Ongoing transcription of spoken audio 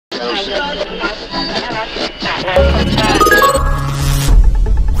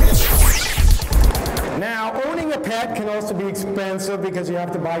Now, owning a pet can also be expensive because you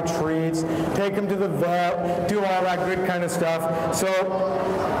have to buy treats, take them to the vet, do all that good kind of stuff. So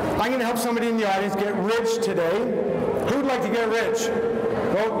I'm going to help somebody in the audience get rich today. Who'd like to get rich?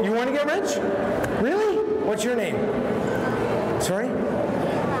 Oh, you want to get rich? Really? What's your name? Sorry?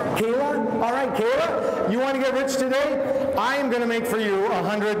 Kayla? All right, Kayla, you want to get rich today? I am going to make for you a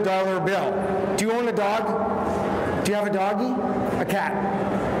 $100 bill. Do you own a dog? Do you have a doggy? A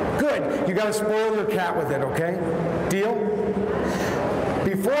cat? Good. You got to spoil your cat with it, okay? Deal?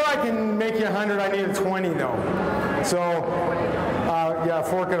 Before I can make you 100, I need a 20 though. So, yeah,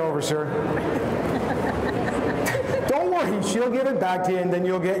 fork it over, sir. Don't worry, she'll give it back to you, and then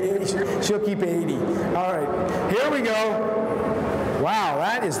she'll keep 80. All right, here we go. Wow,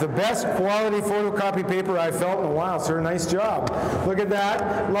 that is the best quality photocopy paper I've felt in a while, sir. Nice job. Look at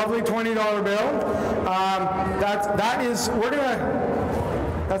that, lovely $20 bill.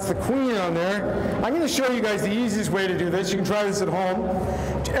 That's the queen on there. I'm going to show you guys the easiest way to do this. You can try this at home.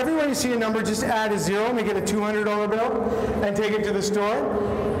 Everywhere you see a number, just add a 0, make it a $200 bill, and take it to the store.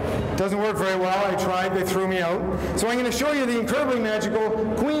 Doesn't work very well. I tried. They threw me out. So I'm going to show you the incredibly magical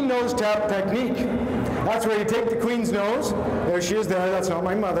queen nose tap technique. That's where you take the queen's nose. There she is there. That's not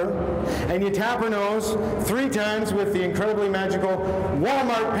my mother. And you tap her nose 3 times with the incredibly magical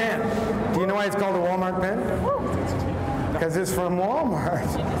Walmart pen. Do you know why it's called a Walmart pen? Because it's from Walmart.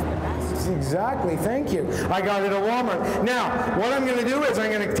 Exactly, thank you. I got it at Walmart. Now, what I'm going to do is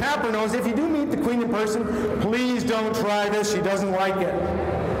I'm going to tap her nose. If you do meet the queen in person, please don't try this. She doesn't like it.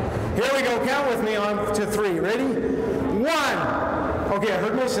 Here we go. Count with me on to 3. Ready? 1. Okay, I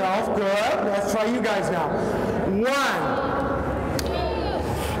heard myself. Good. Let's try you guys now. 1.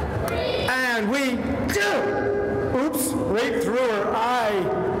 And we do. Oops, right through her eye.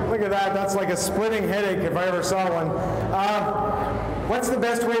 Look at that. That's like a splitting headache if I ever saw one. What's the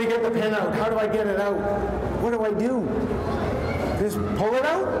best way to get the pen out? How do I get it out? What do I do? Just pull it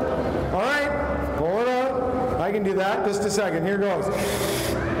out? All right, pull it out. I can do that. Just a second. Here goes.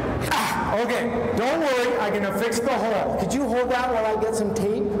 Okay, don't worry. I'm going to fix the hole. Could you hold that while I get some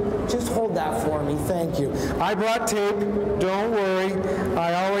tape? Just hold that for me. Thank you. I brought tape. Don't worry.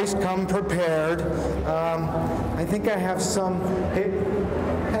 I always come prepared. I think I have some.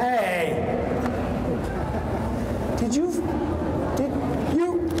 Hey.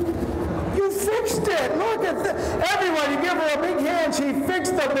 You fixed it. Look at that. Everybody give her a big hand. She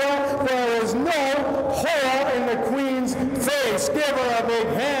fixed the bill. There is no hole in the queen's face. Give her a big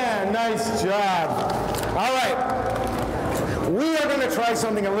hand. Nice job. All right. We are going to try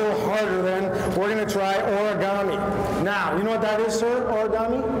something a little harder then. We're going to try origami. Now, you know what that is, sir?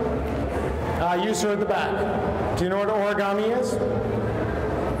 Origami? You, sir, at the back. Do you know what origami is?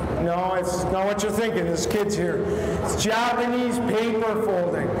 No, it's not what you're thinking. There's kids here. It's Japanese paper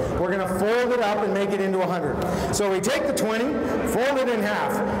folding. We're going to fold it up and make it into 100. So we take the 20, fold it in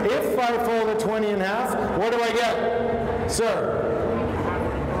half. If I fold the 20 in half, what do I get? Sir?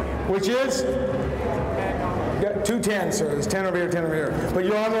 Which is? 2 10s, sir. There's 10 over here, 10 over here. But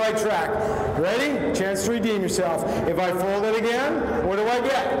you're on the right track. Ready? Chance to redeem yourself. If I fold it again, what do I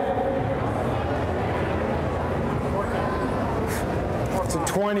get? It's a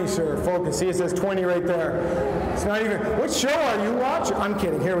 20, sir. Focus. See, it says 20 right there. It's not even. What show are you watching? I'm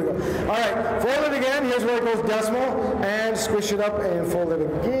kidding. Here we go. All right. Fold it again. Here's where it goes decimal. And squish it up and fold it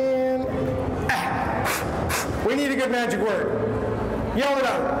again. We need a good magic word. Yell it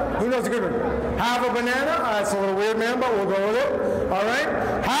out. Who knows a good one? Have a banana. That's a little weird, man, but we'll go with it. All right.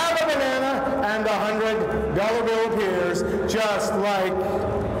 Have a banana, and the $100 bill appears just like.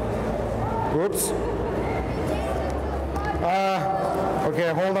 Whoops. Okay,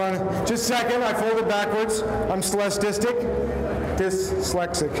 hold on. Just a second. I folded backwards. I'm dyslexic.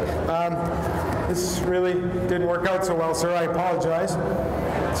 This really didn't work out so well, sir. I apologize.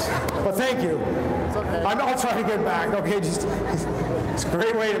 But thank you. It's okay. I'll try to get back. Okay, just it's a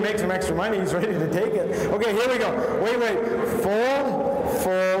great way to make some extra money. He's ready to take it. Okay, here we go. Wait. Fold,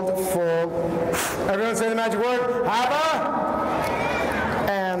 fold, fold. Everyone say the magic word. Have a.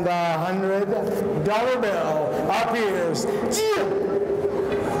 And the $100 bill appears.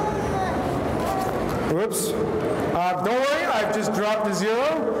 Whoops. Don't worry, I've just dropped a 0.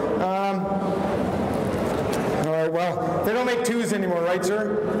 All right, well, they don't make 2s anymore, right,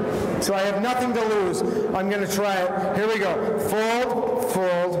 sir? So I have nothing to lose. I'm going to try it. Here we go. Fold,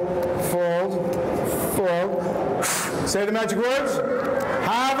 fold, fold, fold. Say the magic words.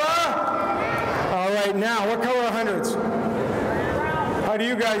 Have a. All right, now, what color are hundreds? How do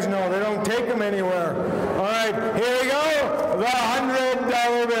you guys know? They don't take them anywhere. All right, here we go. The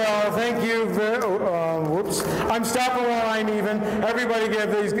 $100 bill. bill. Thank you. Whoops. I'm stopping while I'm even. Everybody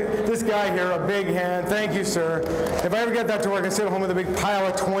give this guy here a big hand. Thank you, sir. If I ever get that to work, I sit at home with a big pile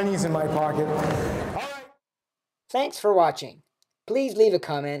of 20s in my pocket. All right. Thanks for watching. Please leave a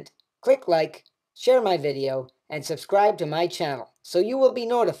comment, click like, share my video, and subscribe to my channel so you will be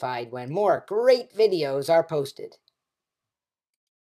notified when more great videos are posted.